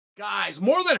Guys,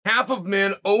 more than half of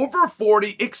men over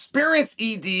 40 experience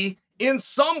ED in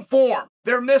some form.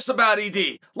 They're myths about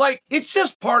ED. Like, it's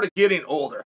just part of getting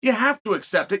older. You have to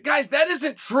accept it. Guys, that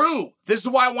isn't true. This is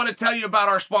why I want to tell you about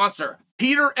our sponsor,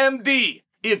 Peter MD.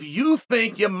 If you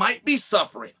think you might be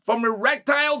suffering from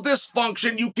erectile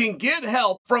dysfunction, you can get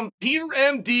help from Peter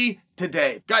MD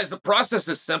today. Guys, the process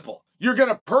is simple. You're going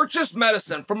to purchase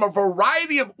medicine from a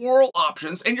variety of oral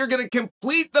options, and you're going to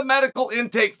complete the medical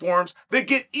intake forms that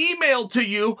get emailed to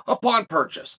you upon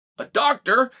purchase. A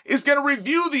doctor is going to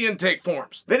review the intake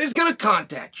forms. Then he's going to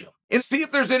contact you and see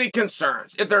if there's any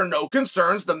concerns. If there are no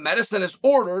concerns, the medicine is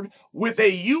ordered with a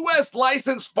U.S.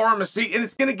 licensed pharmacy, and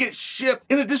it's going to get shipped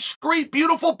in a discreet,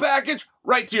 beautiful package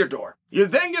right to your door. You're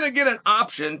then going to get an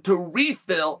option to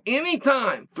refill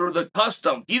anytime through the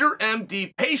custom Peter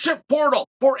MD patient portal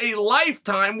for a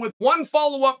lifetime with one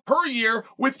follow-up per year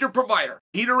with your provider.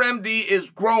 Peter MD is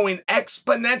growing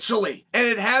exponentially, and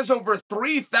it has over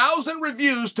 3,000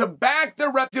 reviews to back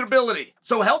their reputability.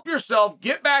 So help yourself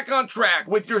get back on track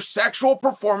with your sexual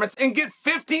performance and get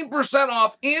 15%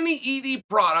 off any ED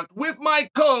product with my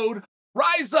code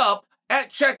RISEUP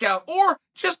at checkout, or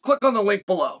just click on the link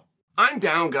below. I'm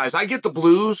down, guys. I get the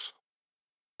blues.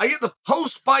 I get the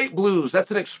post-fight blues.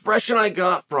 That's an expression I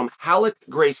got from Halleck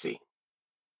Gracie.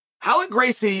 Halleck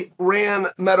Gracie ran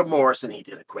Metamoris, and he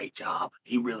did a great job.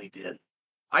 He really did.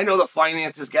 I know the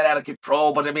finances get out of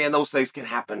control, but, man, those things can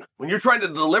happen. When you're trying to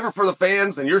deliver for the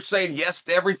fans and you're saying yes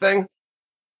to everything,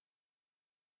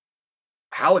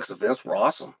 Halleck's events were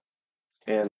awesome.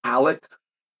 And Halleck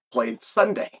played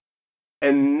Sunday,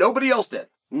 and nobody else did.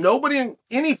 Nobody in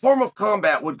any form of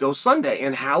combat would go Sunday.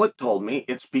 And Halleck told me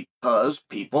it's because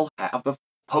people have the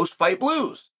post-fight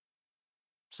blues.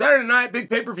 Saturday night, big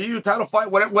pay-per-view, title fight,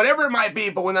 whatever it might be,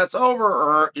 but when that's over,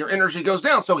 or your energy goes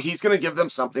down, so he's going to give them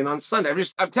something on Sunday.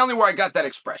 I'm telling you where I got that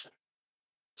expression.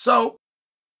 So,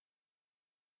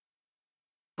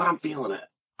 but I'm feeling it.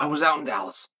 I was out in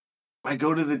Dallas. I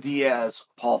go to the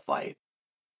Diaz-Paul fight,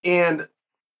 and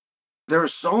there are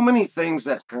so many things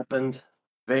that happened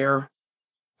there.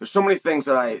 There's so many things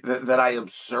that I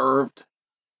observed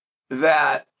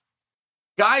that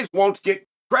guys won't get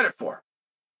credit for.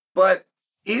 But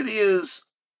it is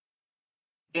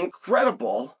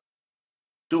incredible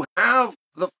to have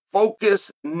the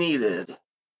focus needed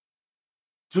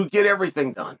to get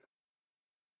everything done.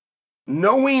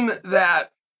 Knowing that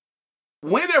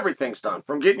when everything's done,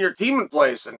 from getting your team in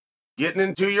place and getting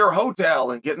into your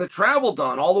hotel and getting the travel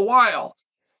done all the while,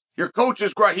 your coach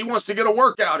is great. He wants to get a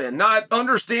workout in, not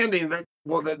understanding that,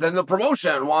 well, then the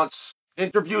promotion wants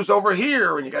interviews over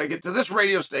here, and you got to get to this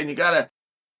radio station. You got to,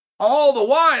 all the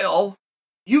while,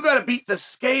 you got to beat the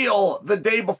scale the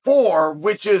day before,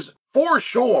 which is for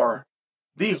sure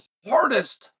the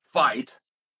hardest fight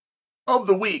of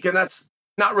the week. And that's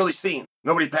not really seen.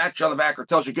 Nobody pats you on the back or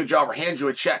tells you good job or hands you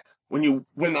a check when you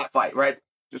win that fight, right?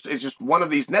 It's just one of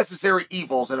these necessary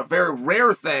evils and a very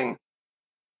rare thing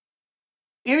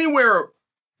anywhere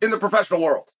in the professional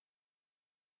world.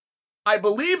 I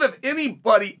believe if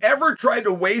anybody ever tried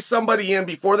to weigh somebody in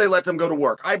before they let them go to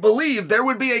work, I believe there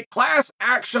would be a class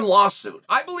action lawsuit.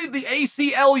 I believe the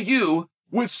ACLU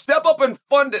would step up and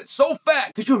fund it so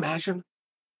fast. Could you imagine?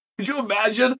 Could you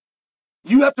imagine?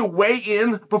 You have to weigh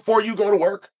in before you go to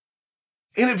work.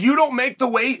 And if you don't make the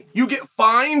weight, you get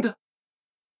fined. Could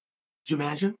you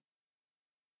imagine?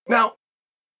 Now,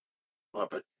 well,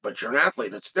 but you're an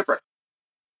athlete. It's different.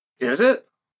 Is it?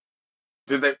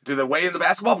 Do they weigh in the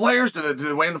basketball players? Do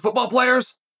they weigh in the football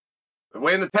players? Do they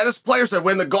weigh in the tennis players? Do they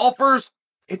weigh in the golfers?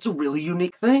 It's a really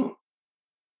unique thing.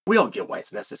 We all get why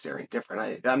it's necessary and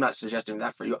different. I'm not suggesting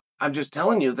that for you. I'm just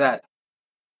telling you that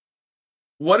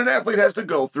what an athlete has to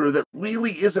go through that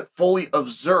really isn't fully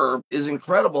observed is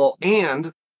incredible.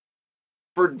 And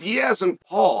for Diaz and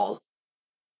Paul,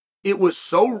 it was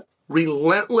so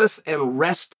relentless and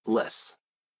restless.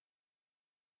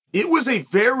 It was a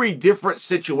very different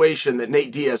situation that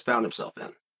Nate Diaz found himself in.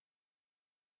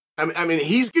 I mean,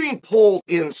 he's getting pulled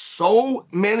in so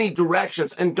many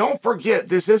directions. And don't forget,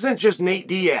 this isn't just Nate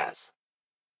Diaz.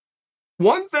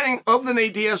 One thing of the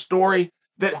Nate Diaz story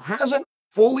that hasn't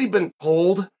fully been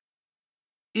told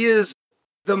is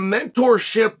the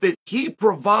mentorship that he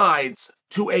provides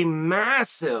to a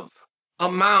massive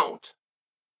amount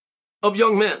of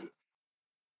young men.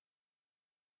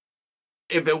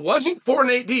 If it wasn't for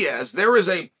Nate Diaz, there is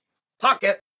a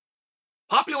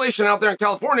population out there in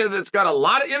California that's got a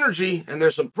lot of energy, and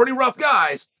there's some pretty rough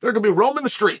guys. They're going to be roaming the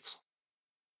streets.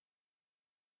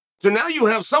 So now you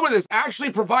have someone that's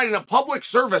actually providing a public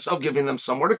service of giving them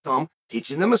somewhere to come,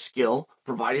 teaching them a skill,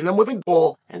 providing them with a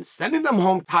goal, and sending them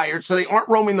home tired so they aren't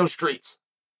roaming those streets.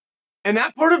 And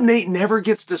that part of Nate never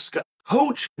gets discussed.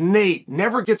 Coach Nate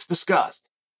never gets discussed.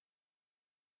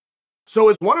 So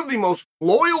as one of the most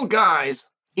loyal guys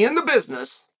in the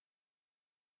business,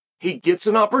 he gets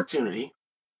an opportunity.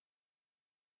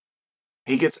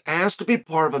 He gets asked to be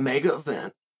part of a mega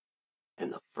event.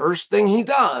 And the first thing he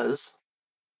does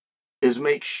is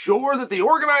make sure that the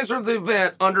organizer of the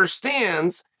event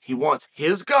understands he wants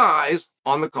his guys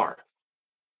on the card.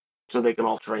 So they can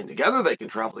all train together, they can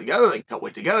travel together, they can cut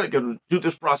weight together, they can do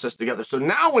this process together. So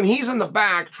now when he's in the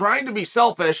back trying to be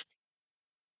selfish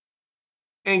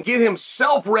and get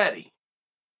himself ready,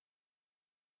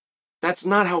 that's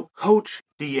not how Coach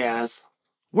Diaz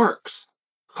works.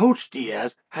 Coach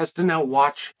Diaz has to now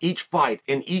watch each fight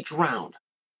and each round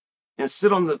and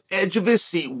sit on the edge of his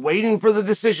seat waiting for the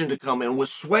decision to come in with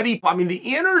sweaty, the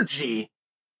energy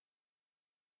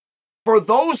for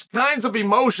those kinds of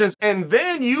emotions, and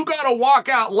then you got to walk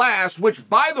out last, which,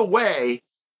 by the way,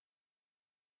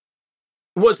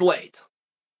 was late.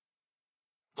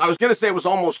 I was going to say it was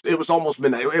almost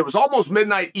midnight. It was almost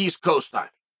midnight East Coast time.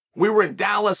 We were in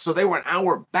Dallas, so they were an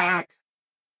hour back.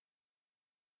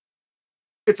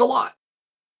 It's a lot.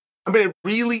 It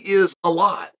really is a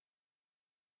lot.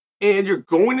 And you're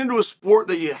going into a sport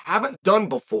that you haven't done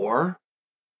before.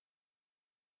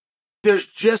 There's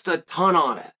just a ton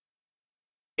on it.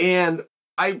 And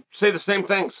I say the same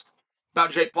things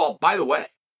about Jake Paul. By the way,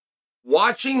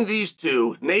 watching these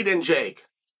two, Nate and Jake,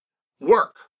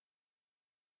 work,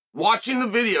 watching the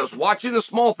videos, watching the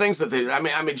small things that they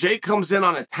do. Jake comes in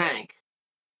on a tank.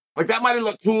 Like, that might have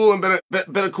looked cool and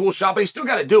been a cool shot, but he's still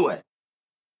got to do it.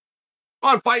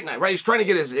 On fight night, right? He's trying to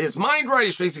get his mind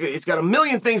right. He's got a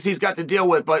million things he's got to deal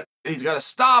with, but he's got to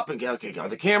stop and get, okay, are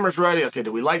the cameras ready? Okay,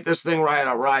 do we light this thing right?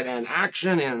 All right, and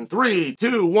action in 3,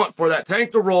 2, 1, for that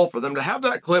tank to roll, for them to have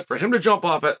that clip, for him to jump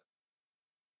off it.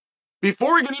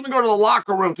 Before we can even go to the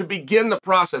locker room to begin the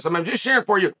process, I'm just sharing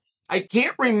for you, I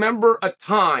can't remember a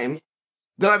time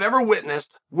that I've ever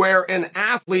witnessed where an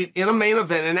athlete in a main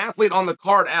event, an athlete on the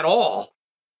card at all,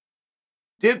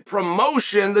 did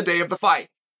promotion the day of the fight.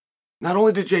 Not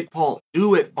only did Jake Paul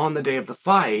do it on the day of the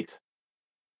fight,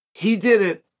 he did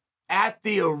it at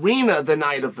the arena the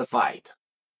night of the fight.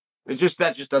 That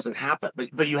just doesn't happen.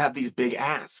 But you have these big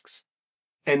asks.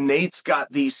 And Nate's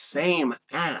got these same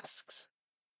asks.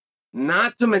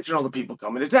 Not to mention all the people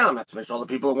coming to town, not to mention all the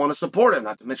people that want to support him,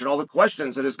 not to mention all the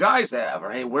questions that his guys have,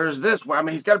 or hey, where's this?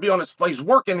 He's got to be on his face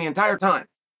working the entire time.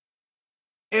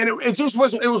 And it was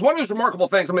one of those remarkable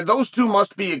things. Those two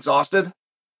must be exhausted.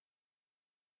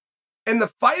 And the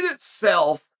fight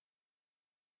itself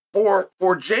for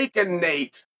Jake and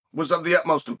Nate was of the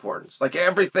utmost importance. Like,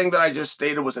 everything that I just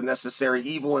stated was a necessary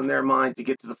evil in their mind to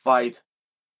get to the fight,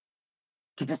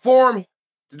 to perform,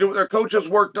 to do what their coaches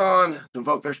worked on, to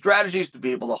invoke their strategies, to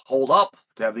be able to hold up,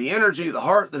 to have the energy, the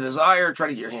heart, the desire, try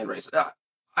to get your hand raised.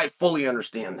 I fully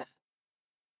understand that.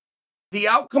 The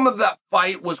outcome of that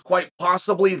fight was quite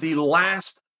possibly the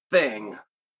last thing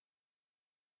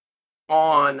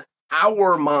on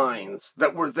our minds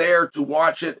that were there to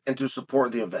watch it and to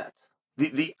support the event.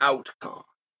 The outcome.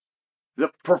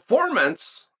 The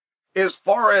performance, as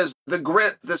far as the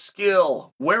grit, the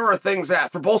skill, where are things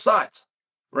at for both sides,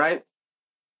 right?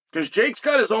 Because Jake's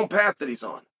got his own path that he's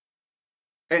on.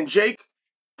 And Jake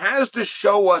has to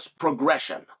show us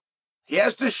progression. He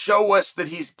has to show us that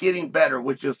he's getting better,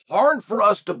 which is hard for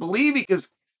us to believe he can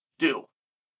do.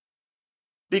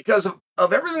 Because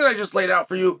of everything that I just laid out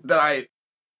for you that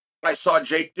I saw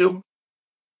Jake do,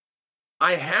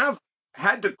 I have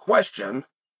had to question,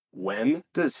 when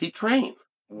does he train?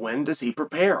 When does he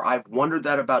prepare? I've wondered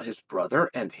that about his brother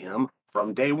and him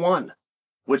from day one,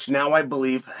 which now I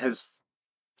believe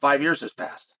 5 years has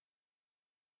passed.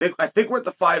 I think we're at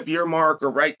the 5-year mark, or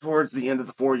right towards the end of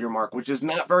the 4-year mark, which is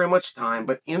not very much time.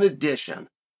 But in addition,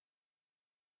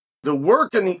 the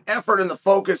work and the effort and the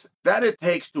focus that it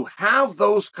takes to have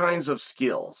those kinds of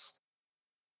skills.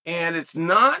 And it's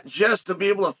not just to be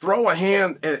able to throw a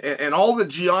hand and all the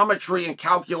geometry and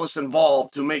calculus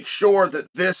involved to make sure that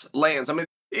this lands.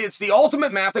 It's the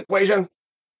ultimate math equation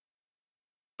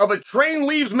of a train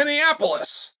leaves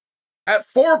Minneapolis at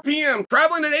 4 p.m.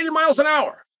 traveling at 80 miles an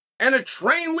hour, and a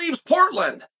train leaves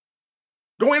Portland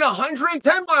going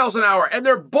 110 miles an hour, and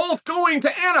they're both going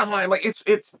to Anaheim. Like,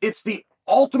 it's the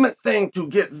ultimate thing to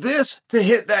get this to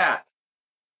hit that.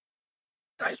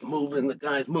 Guy's moving, the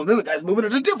guy's moving, the guy's moving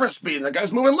at a different speed, and the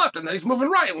guy's moving left, and then he's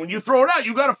moving right. And when you throw it out,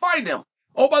 you got to find him.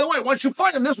 Oh, by the way, once you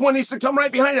find him, this one needs to come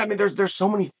right behind him. There's so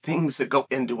many things that go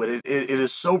into it. It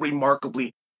is so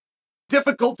remarkably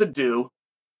difficult to do,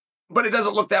 but it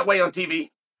doesn't look that way on TV.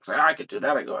 It's like, I could do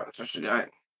that. I go, I'm such a guy.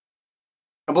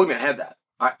 And believe me, I had that.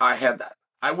 I had that.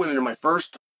 I went into my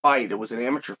first fight. It was an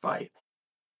amateur fight.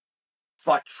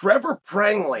 Fought Trevor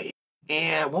Prangley.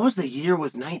 And what was the year? It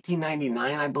was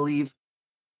 1999, I believe.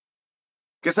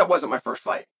 Guess that wasn't my first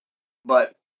fight.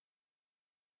 But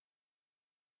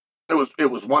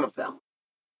it was one of them.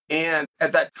 And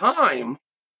at that time,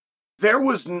 there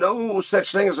was no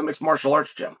such thing as a mixed martial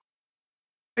arts gym.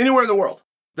 Anywhere in the world.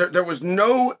 There was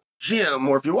no gym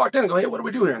where if you walked in and go, hey, what do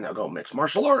we do here? And they'll go, mixed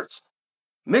martial arts.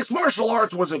 Mixed martial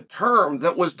arts was a term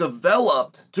that was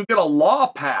developed to get a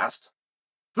law passed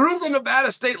through the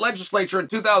Nevada state legislature in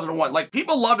 2001. Like,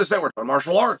 people love to say we're talking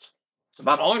martial arts. It's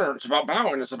about honor, it's about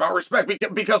power, and it's about respect.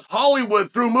 Because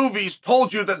Hollywood, through movies,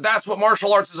 told you that that's what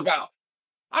martial arts is about.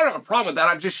 I don't have a problem with that.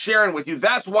 I'm just sharing with you.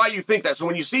 That's why you think that. So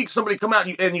when you see somebody come out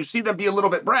and you see them be a little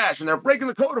bit brash and they're breaking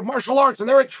the code of martial arts and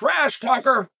they're a trash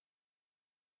talker,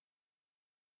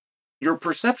 your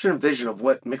perception and vision of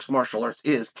what mixed martial arts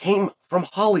is came from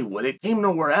Hollywood. It came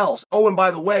nowhere else. Oh, and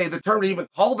by the way, the term to even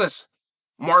call this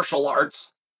martial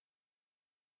arts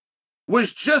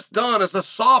was just done as a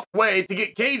soft way to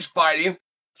get cage fighting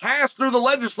passed through the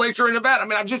legislature in Nevada.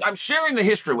 I mean, I'm sharing the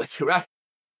history with you, right?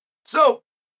 So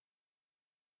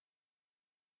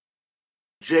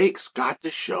Jake's got to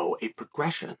show a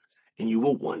progression, and you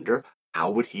will wonder,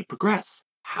 how would he progress?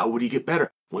 How would he get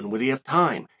better? When would he have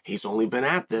time? He's only been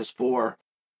at this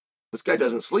this guy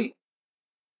doesn't sleep.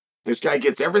 This guy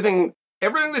gets everything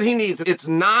that he needs. It's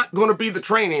not going to be the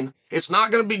training. It's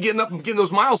not going to be getting up and getting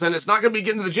those miles in. It's not going to be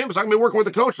getting to the gym. It's not going to be working with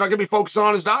the coach. It's not going to be focusing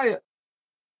on his diet.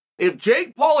 If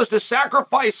Jake Paul is to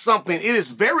sacrifice something, it is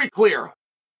very clear.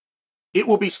 It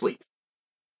will be sleep.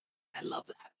 I love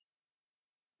that.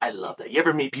 I love that. You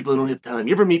ever meet people who don't have time?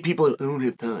 You ever meet people who don't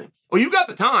have time? Oh, you got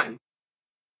the time.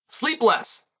 Sleep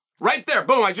less. Right there.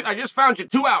 Boom. I just found you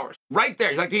 2 hours. Right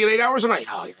there. You like to get 8 hours a night?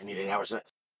 Oh, I need 8 hours a night.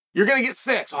 You're going to get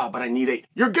 6. Oh, but I need 8.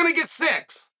 You're going to get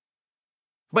 6.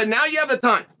 But now you have the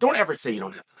time. Don't ever say you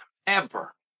don't have time.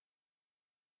 Ever.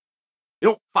 You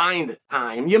don't find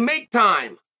time. You make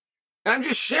time. And I'm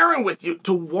just sharing with you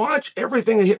to watch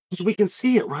everything that so we can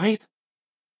see it, right?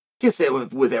 You can't say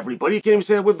it with everybody. You can't even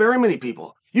say it with very many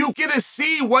people. You get to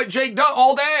see what Jake does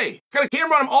all day. Got a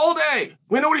camera on him all day.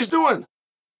 We know what he's doing.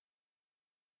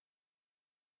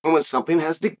 And when something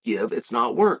has to give, it's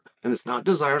not work. And it's not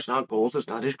desire, it's not goals, it's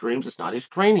not his dreams, it's not his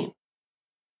training.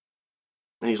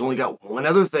 And he's only got one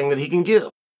other thing that he can give.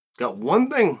 He's got one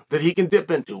thing that he can dip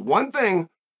into. One thing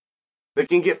that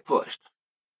can get pushed.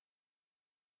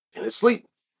 And it's sleep.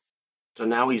 So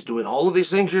now he's doing all of these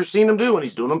things you've seen him do, and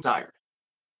he's doing them tired.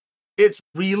 It's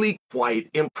really quite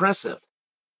impressive.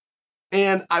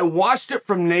 And I watched it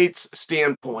from Nate's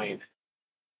standpoint.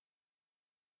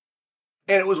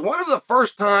 And it was one of the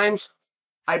first times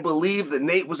I believe that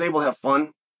Nate was able to have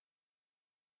fun.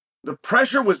 The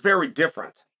pressure was very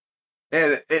different.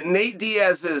 And Nate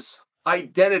Diaz's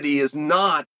identity is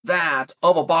not that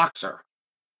of a boxer.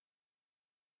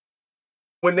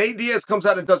 When Nate Diaz comes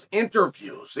out and does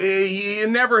interviews, you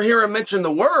never hear him mention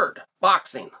the word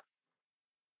boxing.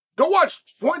 Go watch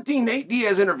 20 Nate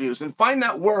Diaz interviews and find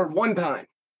that word one time.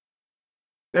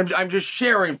 I'm just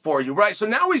sharing for you, right? So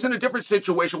now he's in a different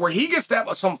situation where he gets to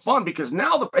have some fun because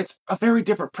now it's a very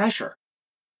different pressure.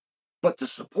 But the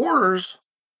supporters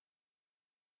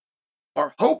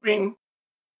are hoping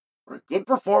for a good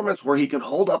performance where he can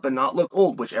hold up and not look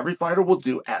old, which every fighter will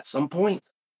do at some point.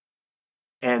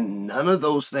 And none of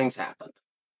those things happened.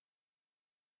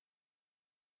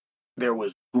 There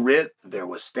was grit, there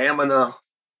was stamina,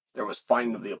 there was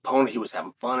fighting of the opponent. He was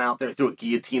having fun out there. He threw a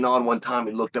guillotine on one time.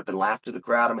 He looked up and laughed to the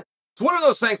crowd. I mean, it's one of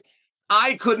those things.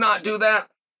 I could not do that.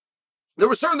 There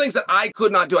were certain things that I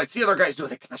could not do. I'd see other guys do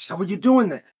it. Gosh, how are you doing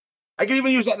that? I could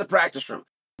even use that in the practice room.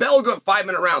 Bell goes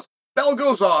 5-minute rounds. Bell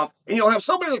goes off, and you'll have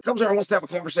somebody that comes over and wants to have a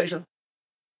conversation.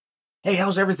 Hey,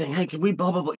 how's everything? Hey, can we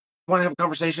blah, blah, blah? Want to have a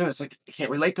conversation? It's like, I can't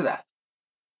relate to that.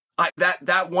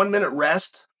 That 1 minute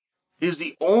rest is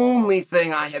the only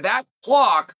thing I have. That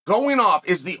clock going off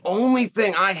is the only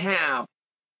thing I have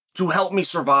to help me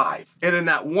survive. And in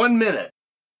that 1 minute,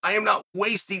 I am not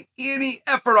wasting any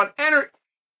effort on energy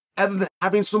other than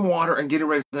having some water and getting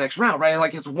ready for the next round, right?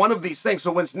 Like, it's one of these things.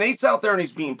 So when Nate's out there and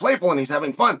he's being playful and he's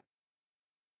having fun,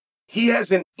 he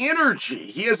has an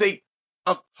energy. He has a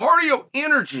cardio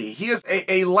energy. He has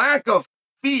a lack of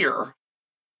fear.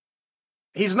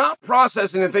 He's not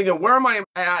processing and thinking, where am I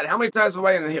at? How many times have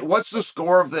I hit? What's the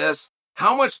score of this?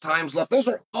 How much time's left? Those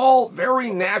are all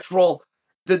very natural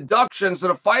deductions that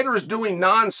a fighter is doing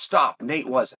nonstop. Nate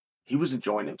wasn't. He was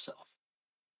enjoying himself.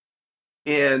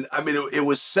 And I mean, it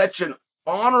was such an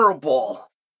honorable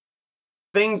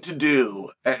thing to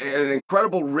do, an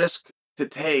incredible risk to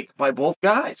take by both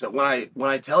guys. When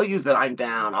I tell you that I'm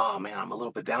down, oh man, I'm a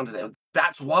little bit down today.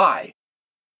 That's why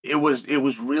it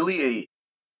was really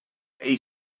a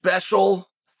special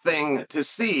thing to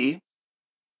see,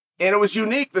 and it was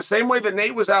unique. The same way that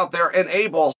Nate was out there and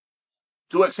able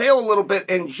to exhale a little bit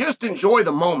and just enjoy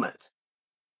the moment.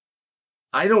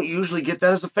 I don't usually get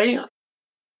that as a fan,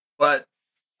 but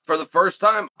for the first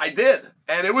time, I did,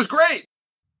 and it was great.